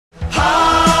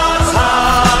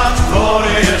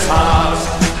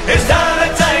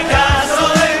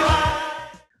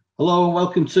Hello and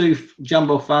welcome to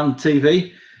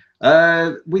JamboFANTV.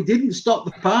 We didn't stop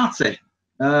the party.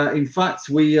 In fact,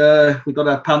 we got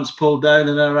our pants pulled down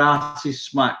and our asses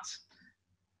smacked.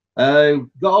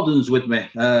 Gordon's with me,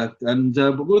 and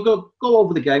we'll go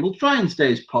over the game. We'll try and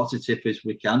stay as positive as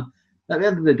we can. At the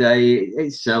end of the day,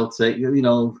 it's Celtic. You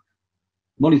know,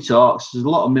 money talks. There's a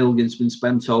lot of millions been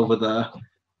spent over there,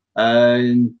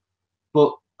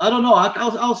 but I don't know.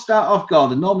 I'll start off,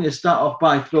 Gordon. Normally, I start off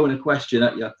by throwing a question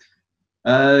at you.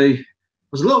 I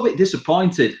was a little bit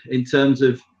disappointed in terms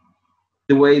of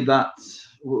the way that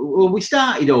we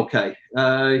started. Okay,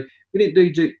 we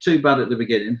didn't do too bad at the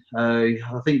beginning. I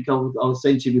think I was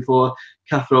saying to you before,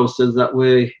 Cathro says that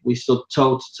we stood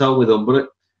toe to toe with them, but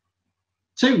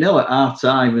 2-0 at half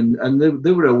time, and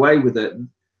they were away with it.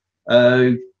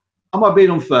 Am I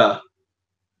being unfair?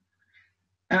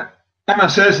 In a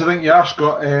sense, I think you are,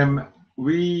 Scott.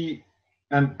 We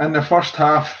in the first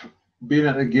half, being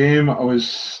at the game, I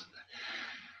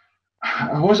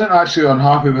wasn't actually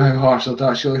unhappy with how Hearts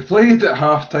actually played at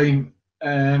half time.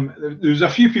 There was a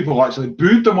few people actually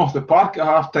booed them off the park at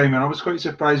half time, and I was quite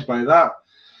surprised by that.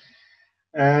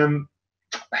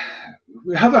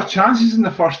 We had our chances in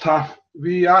the first half.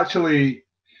 We actually,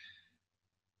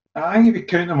 I think if you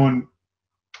count them on,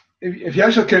 if you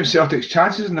actually count Celtic's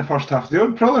chances in the first half, they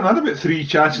probably had about 3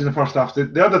 chances in the first half. They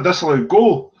had a disallowed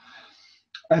goal,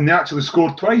 and they actually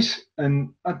scored twice.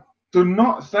 And I do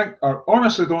not think, or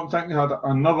honestly don't think, they had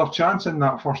another chance in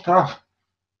that first half.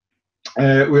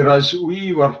 Whereas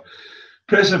we were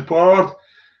pressing forward.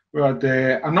 We had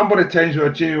a number of times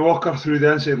where Jamie Walker through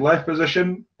the inside left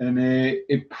position, and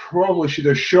he probably should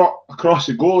have shot across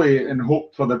the goalie and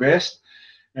hoped for the best.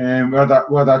 We had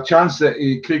a chance that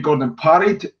Craig Gordon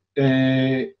parried,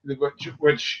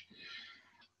 which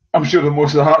I'm sure that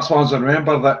most of the Hearts fans will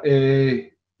remember, that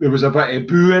there was a bit of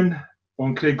booing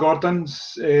on Craig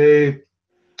Gordon's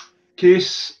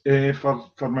case for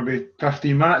maybe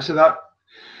 15 minutes of that.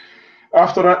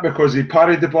 After that, because he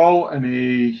parried the ball and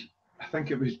I think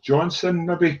it was Johnson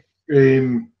maybe,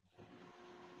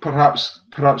 perhaps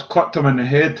clipped him in the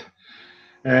head,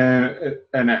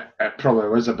 and it probably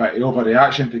was a bit of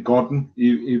overreaction to Gordon.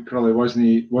 He probably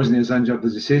wasn't as injured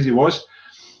as he says he was.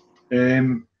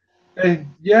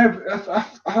 Yeah, I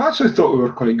actually thought we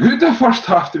were quite good the first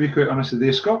half, to be quite honest with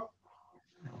you, Scott.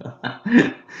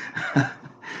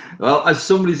 Well, as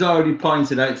somebody's already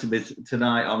pointed out to me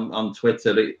tonight on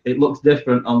Twitter, it looks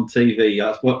different on TV.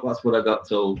 That's what I got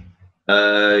told.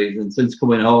 And since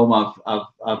coming home,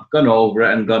 I've gone over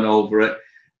it and gone over it.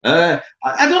 I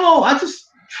don't know.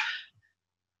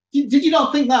 Did you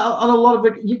not think that on a lot of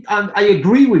it? I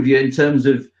agree with you in terms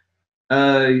of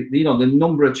the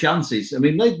number of chances. I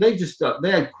mean, they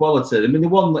had quality. I mean, the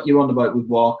one that you're on about with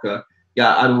Walker,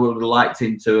 yeah, I would have liked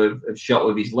him to have shot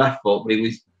with his left foot, but he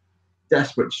was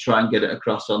desperate to try and get it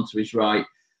across onto his right.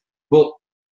 But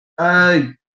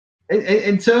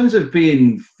in terms of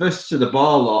being first to the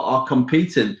ball or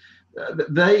competing,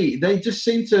 they just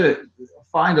seem to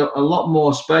find a lot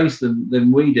more space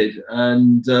than we did.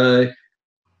 And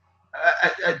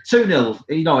at 2-0,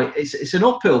 it's an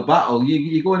uphill battle.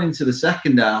 You're going into the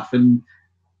second half, and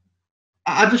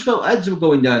I just felt heads were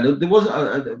going down. There wasn't,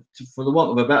 for the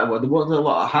want of a better word, there wasn't a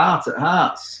lot of heart at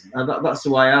Hearts. That's the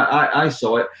way I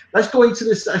saw it. Let's go into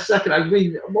the second. I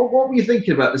mean, what were you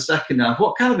thinking about the second half?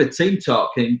 What kind of a team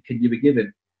talk can you be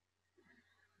giving?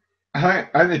 I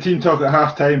think the team talk at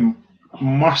half time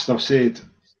must have said,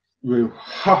 we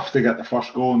have to get the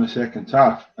first goal in the second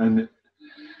half, and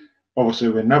obviously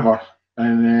we never.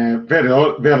 And very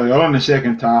early on in the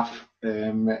second half,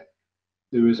 there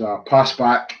was a pass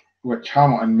back which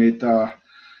Hamilton made a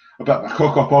bit of a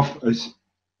cock up of,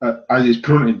 as he's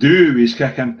prone to do with his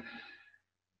kicking,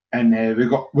 and we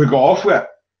got off with it.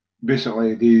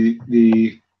 Basically,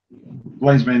 the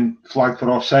linesman flagged for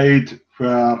offside,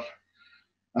 where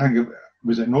I think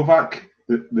was Novak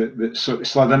that sort of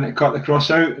slid in to cut the cross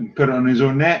out and put it on his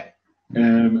own net,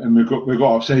 and we got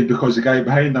offside because the guy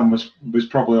behind him was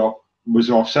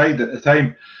offside at the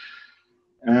time.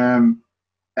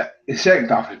 The second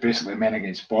half was basically men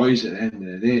against boys at the end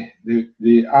of the day.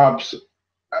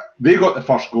 They got the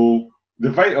first goal.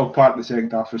 The vital part of the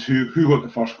second half was who got the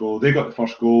first goal. They got the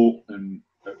first goal, and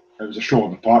it was a show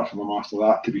on the park for them after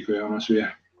that, to be quite honest with you.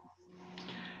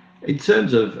 In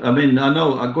terms of, I mean, I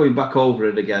know I'm going back over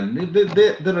it again.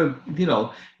 They're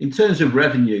in terms of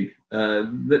revenue,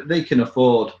 they can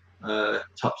afford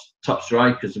top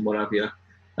strikers and what have you,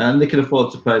 and they can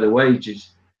afford to pay the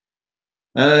wages.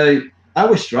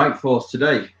 Our strike force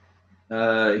today,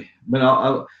 I'll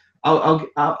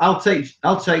take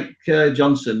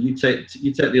Johnson. You take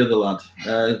the other lad.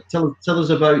 Tell us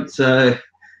about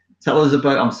Tell us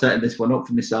about. I'm setting this one up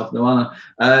for myself now,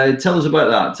 Anna. Tell us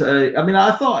about that. I mean,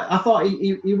 I thought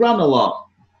he ran a lot.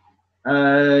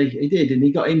 He did, and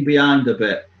he got in behind a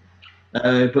bit. But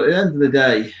at the end of the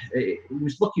day, he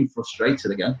was looking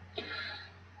frustrated again.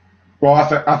 Well,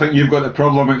 I think you've got the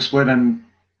problem explaining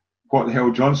what the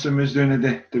hell Johnson was doing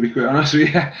today, to be quite honest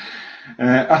with you.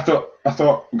 I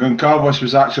thought Goncalves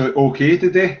was actually okay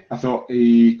today. I thought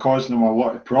he caused them a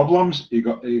lot of problems. He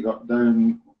got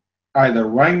down either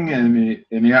wing, and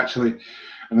he actually,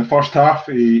 in the first half,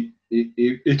 he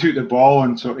took the ball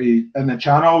and sort of in the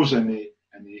channels, and he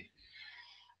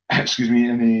excuse me,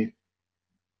 and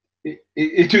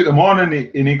he took them on,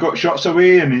 and he got shots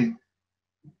away, and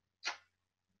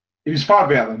he was far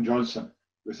better than Johnson,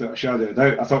 without a shadow of a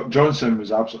doubt. I thought Johnson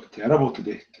was absolutely terrible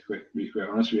today, to be quite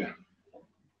honest with you.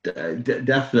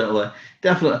 Definitely.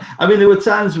 I mean, there were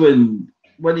times when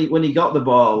he got the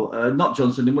ball, not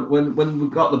Johnson, when we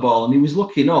got the ball and he was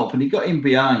looking up and he got in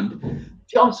behind.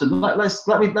 Johnson, let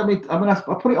me. I mean, I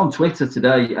put it on Twitter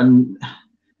today, and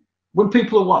when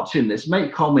people are watching this,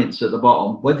 make comments at the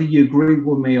bottom, whether you agree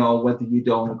with me or whether you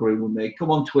don't agree with me. Come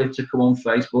on Twitter, come on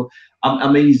Facebook.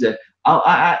 I'm easy.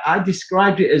 I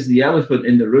described it as the elephant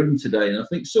in the room today, and I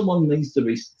think someone needs to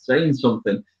be saying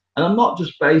something. And I'm not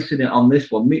just basing it on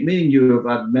this one. Me and you have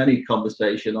had many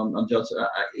conversations on Johnson.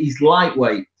 He's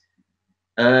lightweight.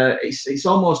 It's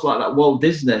almost like that Walt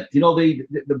Disney. You know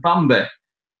the Bambi,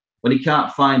 when he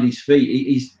can't find his feet.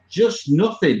 He's just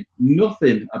nothing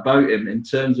about him in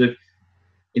terms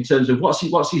of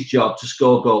what's his job, to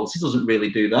score goals. He doesn't really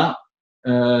do that.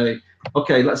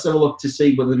 Okay, let's have a look to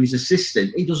see whether he's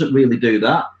assisting. He doesn't really do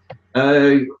that.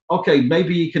 Okay,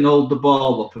 maybe he can hold the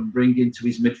ball up and bring into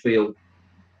his midfield.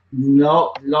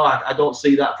 No, I don't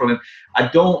see that from him. I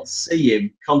don't see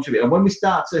him contribute. And when we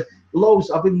start to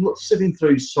I've been sitting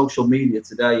through social media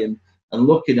today and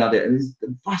looking at it, and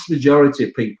the vast majority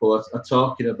of people are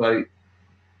talking about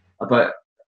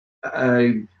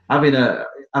having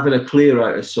a clear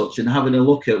out as such, and having a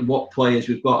look at what players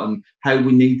we've got and how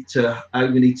we need to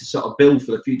sort of build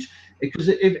for the future. Because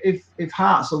if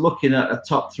Hearts are looking at a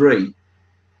top three,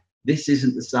 this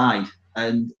isn't the side,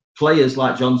 and players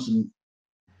like Johnson,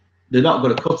 they're not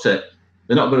going to cut it.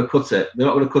 They're not going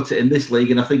to cut it in this league.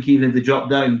 And I think even if they drop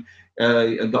down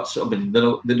and got something, they're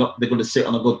going to sit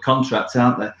on a good contract,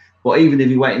 aren't they? But even if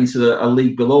he went into a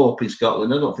league below up in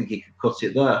Scotland, I don't think he could cut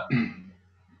it there.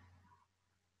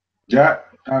 Yeah,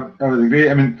 I would agree.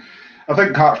 I mean, I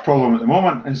think Hearts' problem at the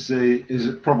moment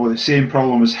is probably the same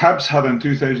problem as Hibs had in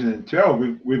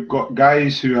 2012. We've got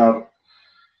guys who have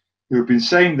been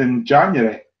signed in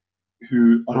January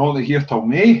who are only here till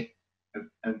May.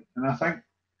 And I think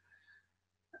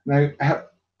now,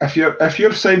 if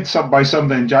you're signed by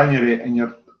somebody in January and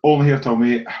you're only here till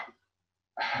May,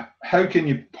 how can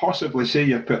you possibly say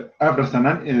you put everything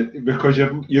into it? Because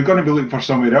you're going to be looking for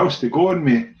somewhere else to go in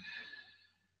May.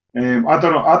 I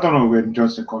don't know when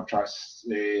Johnson contracts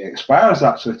expires,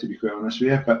 actually, to be quite honest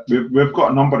with you. But we've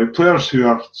got a number of players who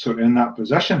are sort of in that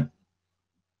position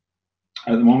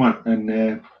at the moment,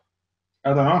 and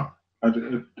I don't know.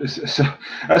 It's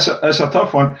a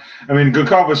tough one. I mean,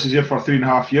 Goncalves is here for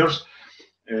 3.5 years.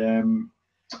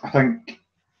 I think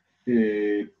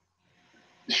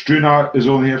Struna is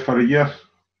only here for a year,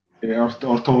 or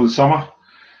till the summer.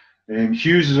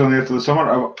 Hughes is only here till the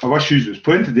summer. I wish Hughes was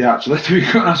playing today, actually, to be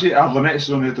honest with you. Ablanet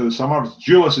is only here till the summer.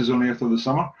 Julius is only here till the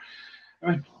summer. I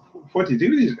mean, what do you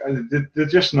do with these guys? They're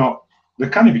just not. They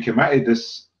can't be committed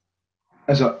as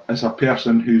a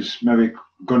person who's maybe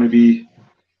going to be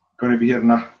here in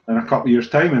a couple of years'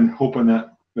 time, and hoping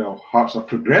that Hearts are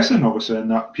progressing, obviously, in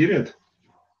that period.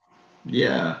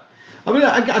 Yeah, I mean,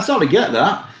 I sort of get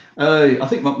that. I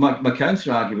think my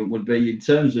counter argument would be, in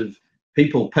terms of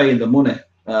people paying the money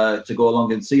to go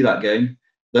along and see that game,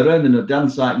 they're earning a damn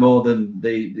sight more than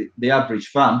the average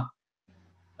fan.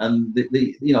 And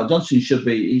Johnson should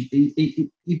be.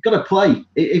 You've got to play.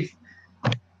 If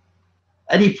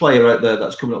any player out there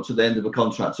that's coming up to the end of a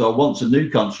contract or wants a new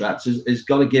contract has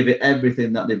got to give it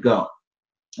everything that they've got.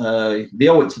 They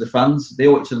owe it to the fans. They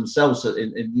owe it to themselves,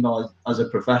 as a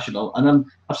professional. And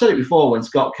I've said it before when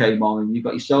Scott came on, and you've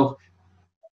got yourself.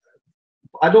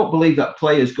 I don't believe that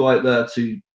players go out there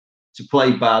to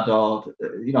play bad, or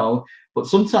but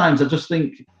sometimes I just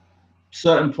think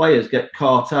certain players get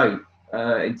caught out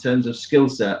in terms of skill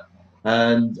set.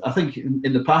 And I think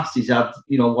in the past he's had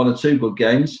 1 or 2 good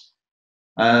games.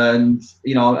 And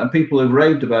and people have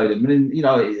raved about him. And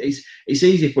it's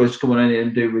easy for us to come on in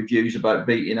and do reviews about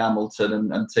beating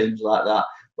Hamilton and teams like that.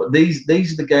 But these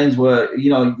are the games where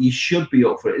you should be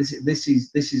up for it. This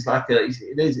is like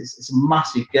it's a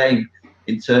massive game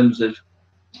in terms of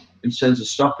in terms of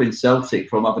stopping Celtic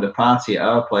from having a party at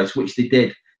our place, which they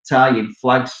did, tying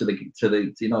flags to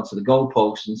the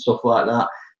goalposts and stuff like that.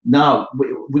 No,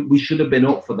 we should have been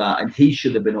up for that, and he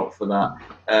should have been up for that.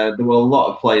 There were a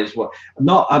lot of players.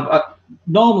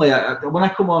 Normally, when I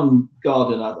come on,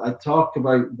 Gordon, I talk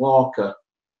about Walker,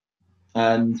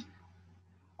 and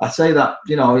I say that,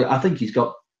 you know, I think he's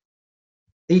got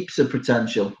heaps of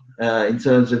potential in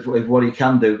terms of what he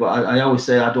can do, but I always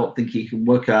say I don't think he can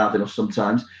work hard enough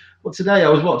sometimes. But today I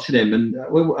was watching him, and I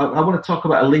want to talk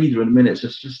about a leader in a minute, so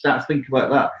just start to think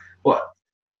about that. But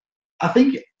I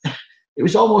think it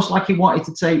was almost like he wanted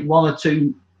to take one or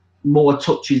two more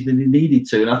touches than he needed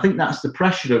to, and I think that's the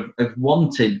pressure of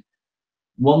wanting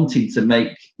to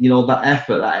make, you know, that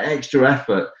effort, that extra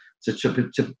effort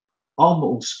to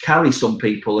almost carry some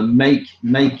people and make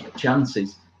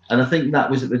chances. And I think that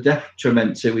was at the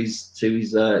detriment to his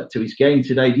game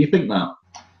today. Do you think that?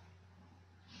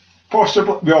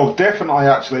 Possibly. Well, definitely.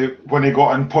 Actually, when he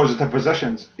got in positive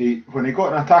positions, when he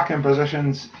got in attacking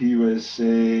positions, he was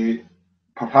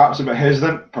perhaps a bit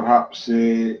hesitant, perhaps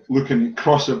looking to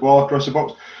cross the ball across the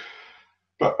box.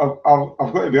 But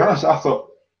I've got to be honest. I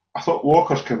thought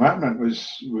Walker's commitment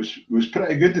was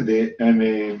pretty good today, and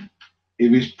he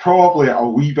was probably a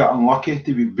wee bit unlucky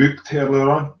to be booked earlier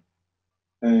on.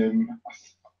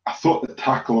 I thought the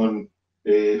tackle on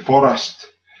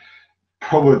Forrest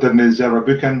probably didn't deserve a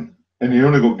booking, and he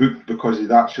only got booked because he's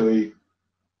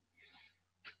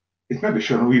maybe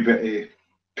shown a wee bit of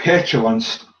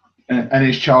petulance in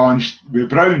his challenge with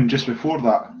Brown just before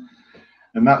that,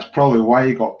 and that's probably why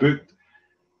he got booked.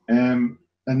 And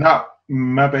that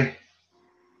maybe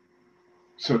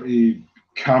sort of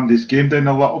calmed his game down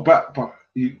a little bit, but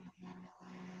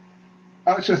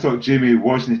I actually thought Jamie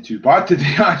wasn't too bad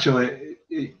today. Actually,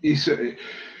 he sort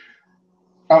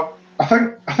of, I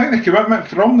think the commitment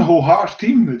from the whole Hearts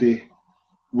team today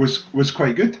was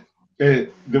quite good.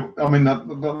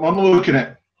 I'm looking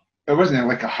at it wasn't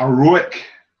like a heroic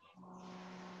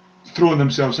throwing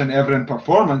themselves into every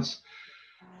performance,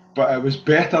 but it was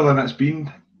better than it's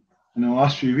been in the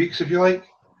last few weeks, if you like.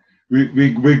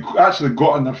 We actually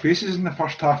got in their faces in the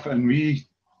first half, and we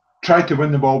tried to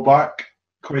win the ball back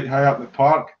quite high up the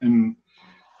park and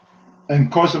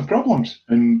cause them problems.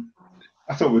 And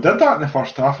I thought we did that in the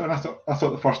first half, and I thought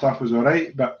the first half was all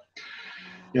right. But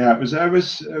yeah, it was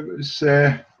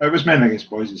men against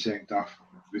boys in the second half.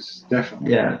 It was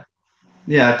definitely.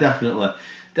 Yeah, definitely.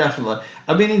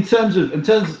 I mean, in terms of,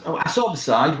 I saw the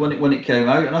side when it came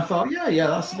out, and I thought, yeah,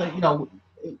 that's, you know,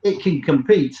 it can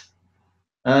compete.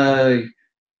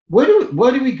 Where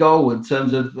do we go in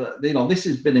terms of, you know, this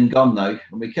has been and gone now,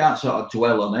 and we can't sort of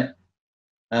dwell on it.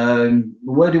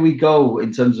 Where do we go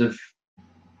in terms of,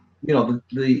 you know,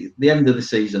 the end of the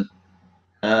season?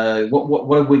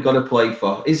 What have we got to play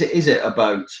for? Is it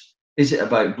about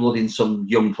blooding some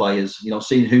young players? You know,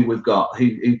 seeing who we've got,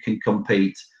 who can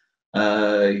compete.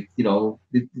 You know,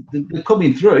 they're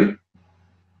coming through,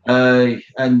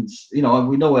 and you know,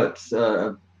 we know at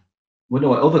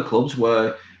other clubs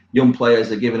where young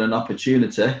players are given an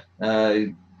opportunity.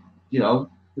 You know,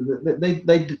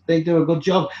 they do a good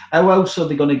job. How else are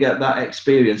they going to get that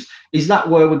experience? Is that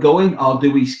where we're going, or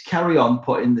do we carry on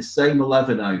putting the same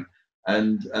 11 out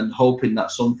and hoping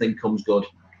that something comes good?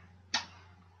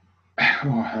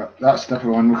 Oh, that's a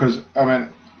difficult one, because I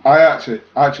mean, I actually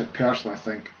personally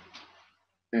think,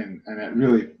 and it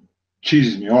really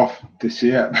cheeses me off to say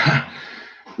it,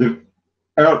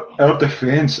 our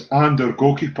defence and our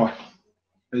goalkeeper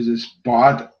is as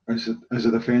bad as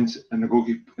a defence and a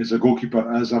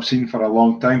goalkeeper as I've seen for a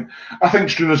long time. I think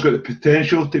Struner's got the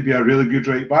potential to be a really good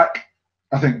right back.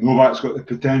 I think Novak's got the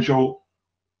potential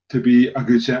to be a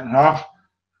good centre half,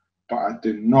 but I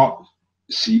do not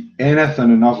see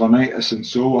anything in Avlanitis and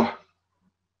Sola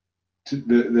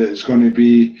that's going to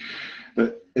be,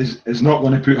 that is not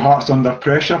going to put Hearts under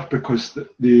pressure, because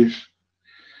they've,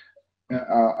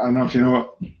 I don't know if you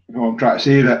know what I'm trying to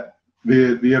say, that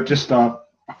they are just a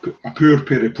poor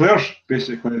pair of players,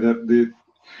 basically.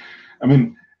 I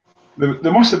mean,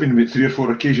 there must have been about 3 or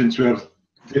 4 occasions where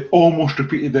they almost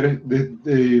repeated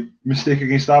the mistake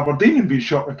against Aberdeen and being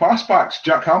shot with pass backs.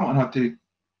 Jack Hamilton had to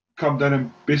come down and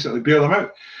basically bail them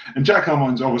out. And Jack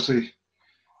Hamilton's obviously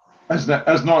is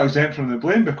not exempt from the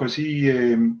blame, because he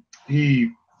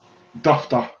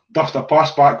duffed a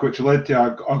pass back which led to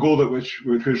a goal which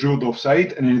was ruled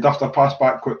offside, and then he duffed a pass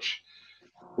back which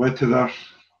led to their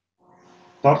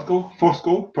fourth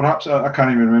goal, perhaps. I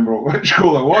can't even remember which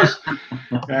goal it was.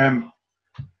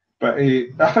 But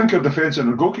I think our defence and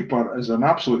our goalkeeper is an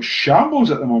absolute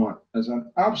shambles at the moment. It's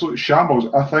an absolute shambles.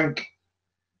 I think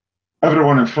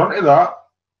everyone in front of that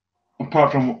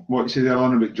apart from what you said earlier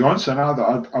on about Johnson,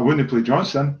 I wouldn't play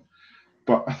Johnson,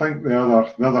 but I think the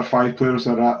other 5 players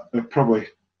are probably.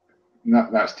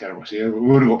 That's terrible. See,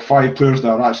 we've only got 5 players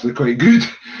that are actually quite good.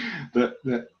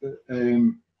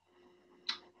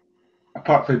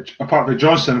 Apart from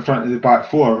Johnson in front of the back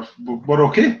 4, we're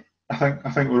okay. I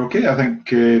think we're okay. I think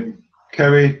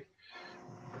Cowie,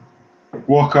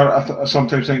 Walker. I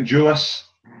sometimes think Julius.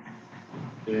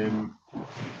 I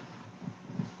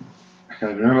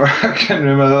can't remember. I can't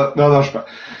remember the others, but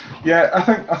yeah, I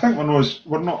think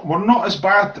we're not as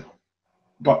bad,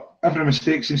 but every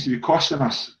mistake seems to be costing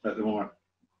us at the moment.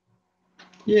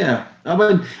 Yeah, I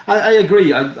mean, I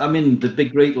agree. I mean, the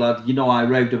big Greek lad, I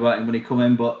raved about him when he come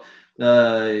in, but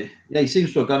yeah, he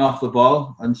seems to have gone off the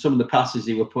ball, and some of the passes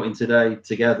he were putting today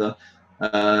together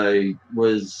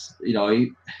was,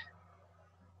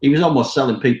 he was almost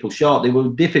selling people short. They were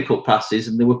difficult passes,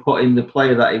 and they were putting the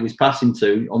player that he was passing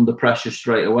to under pressure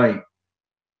straight away.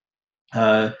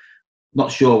 Not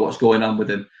sure what's going on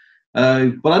with him,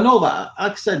 but I know that,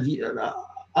 like I said,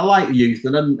 I like youth,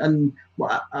 and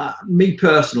me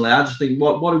personally, I just think,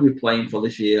 what are we playing for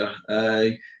this year?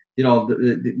 We're not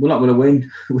going to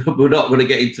win. We're not going to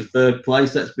get into 3rd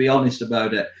place. Let's be honest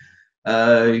about it.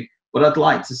 But I'd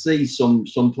like to see some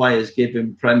players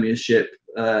given Premiership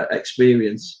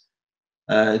experience,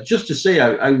 just to see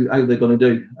how they're going to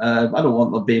do. I don't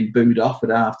want them being booed off at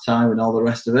half time and all the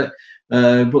rest of it.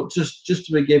 But just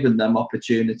to be given them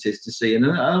opportunities to see. And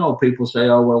I know people say,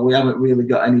 oh, well, we haven't really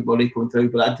got anybody coming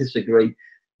through, but I disagree.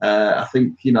 I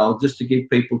think, just to give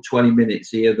people 20 minutes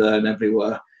here, there and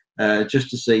everywhere, just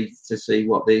to see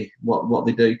what they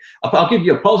do. I'll give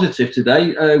you a positive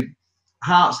today.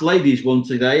 Hearts ladies won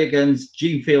today against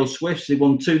Genefield Swifts. They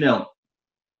won 2-0.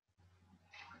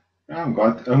 I'm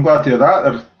glad to hear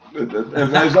that.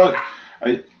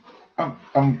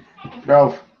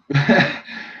 Well.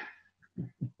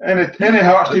 Any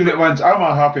Hearts team that wins, I'm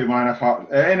a happy man. If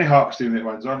any Hearts team that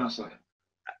wins, honestly.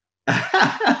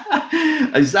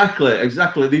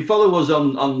 Exactly. They follow us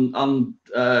on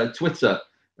Twitter.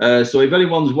 So if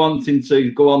anyone's wanting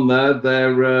to go on there,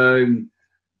 they're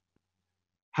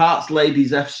Hearts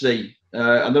Ladies FC,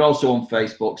 and they're also on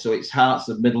Facebook. So it's Hearts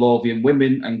of Midlothian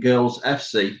Women and Girls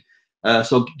FC.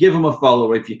 So give them a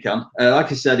follow if you can.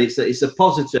 Like I said, it's a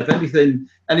positive.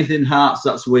 Anything Hearts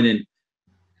that's winning.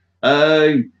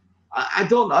 We're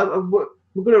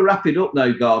going to wrap it up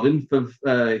now, Gordon.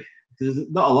 There's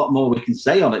not a lot more we can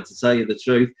say on it, to tell you the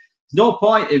truth. There's no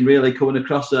point in really coming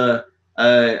across a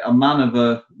man of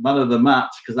the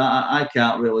match, because I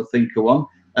can't really think of one.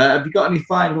 Have you got any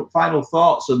final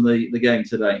thoughts on the game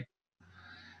today?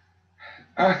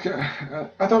 I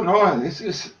don't know.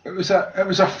 It was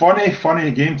a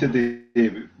funny game today.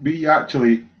 We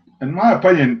actually, in my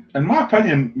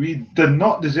opinion, we did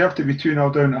not deserve to be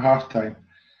 2-0 down at half time.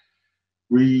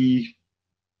 The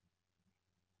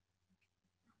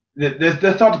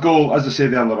third goal, as I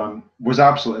said earlier on, was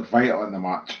absolutely vital in the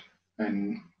match,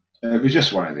 and it was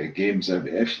just one of the games.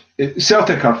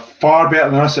 Celtic are far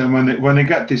better than us, and when they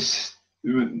get this,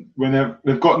 when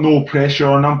they've got no pressure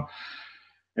on them,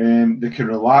 they can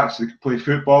relax, they can play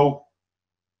football.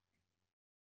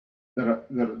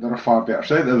 They're a far better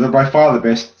side. They're by far the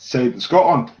best side in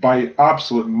Scotland, by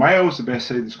absolute miles the best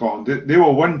side in Scotland. They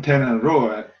will win 10 in a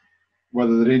row,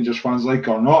 whether the Rangers fans like it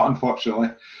or not,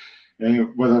 unfortunately.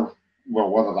 Whether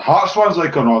the Hearts fans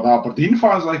like it or not, the Aberdeen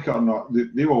fans like it or not,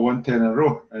 they will win 10 in a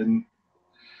row. And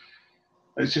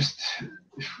it's just,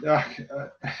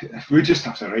 we just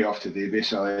have to write off today,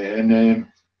 basically. And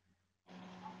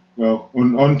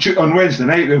on Wednesday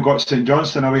night, we've got St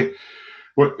Johnstone away,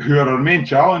 who are our main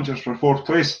challengers for 4th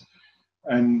place.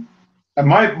 And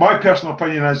my personal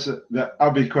opinion is that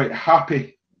I'll be quite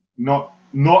happy not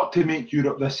to make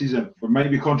Europe this season. It might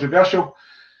be controversial,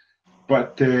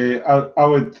 but I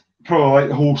would probably like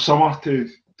the whole summer to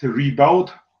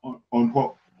rebuild on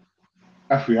what,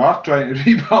 if we are trying to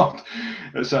rebuild.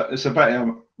 We're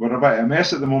a bit of a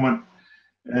mess at the moment.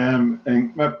 And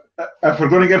if we're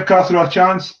going to give Cathro a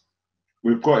chance,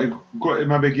 we've got to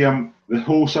maybe give him the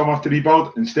whole summer to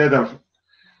rebuild instead of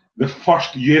the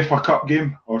first UEFA Cup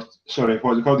game, or sorry,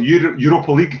 what's it called? The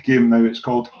Europa League game now it's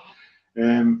called.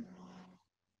 The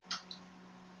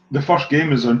first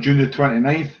game is on June the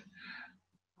 29th.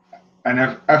 And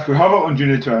if we have it on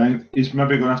June the 29th, he's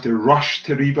maybe going to have to rush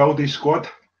to rebuild his squad.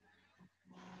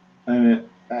 And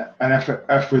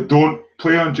if we don't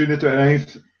play on June the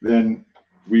 29th, then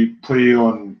we play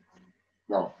on,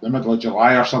 well, the middle of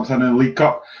July or something in the League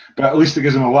Cup. But at least it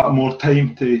gives him a lot more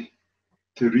time to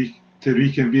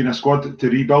reconvene a squad, to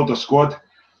rebuild a squad.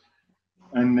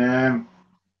 And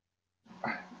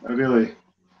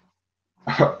I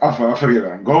I forget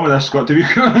where I'm going with this, Scott, to be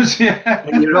honest. Yeah.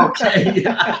 You're okay.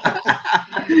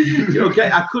 You're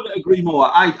okay. I couldn't agree more.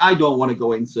 I don't want to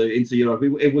go into Europe.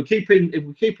 If we're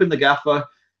keeping the gaffer,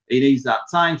 he needs that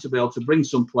time to be able to bring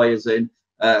some players in.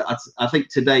 I think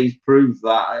today's proved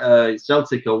that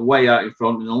Celtic are way out in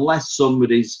front, and unless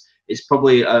somebody's, it's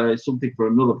probably something for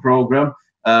another programme.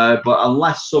 But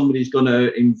unless somebody's going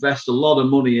to invest a lot of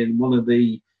money in one of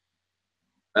the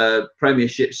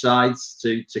Premiership sides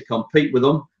to compete with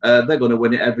them, they're going to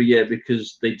win it every year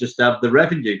because they just have the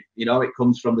revenue. You know, it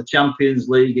comes from the Champions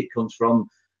League, it comes from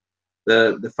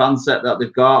the fan set that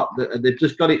they've got. They've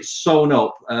just got it sewn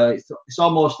up. It's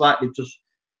almost like they've just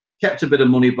kept a bit of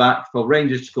money back for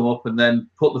Rangers to come up and then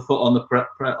put the foot on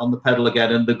the pedal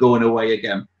again, and they're going away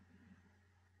again.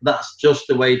 That's just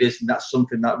the way it is, and that's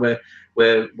something that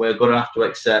we're going to have to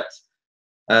accept.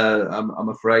 I'm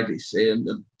afraid it's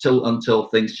until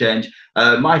things change.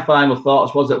 My final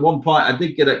thoughts was, at one point I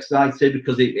did get excited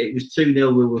because it was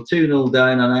 2-0. We were 2-0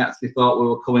 down, and I actually thought we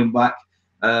were coming back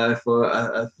for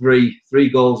a three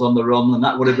goals on the run, and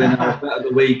that would have been our bet of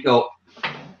the week up.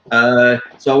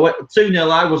 So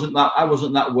 2-0, I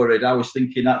wasn't that worried. I was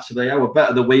thinking actually our bet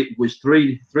of the week was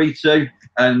 3-2,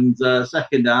 and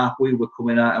second half we were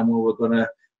coming out and we were gonna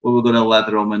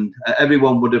leather them, and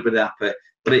everyone would have been happy.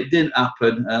 But it didn't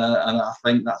happen, and I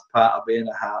think that's part of being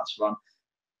a Hearts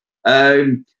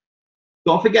fan.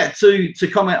 Don't forget to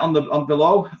comment on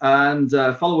below, and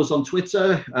follow us on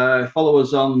Twitter. Follow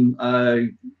us on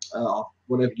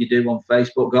whatever you do on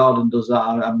Facebook. Gordon does that.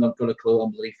 I've not got a clue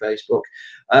on bloody Facebook.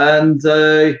 And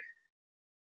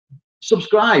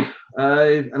subscribe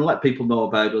and let people know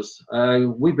about us.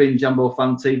 We've been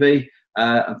JamboFANTV,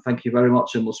 and thank you very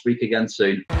much, and we'll speak again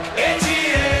soon.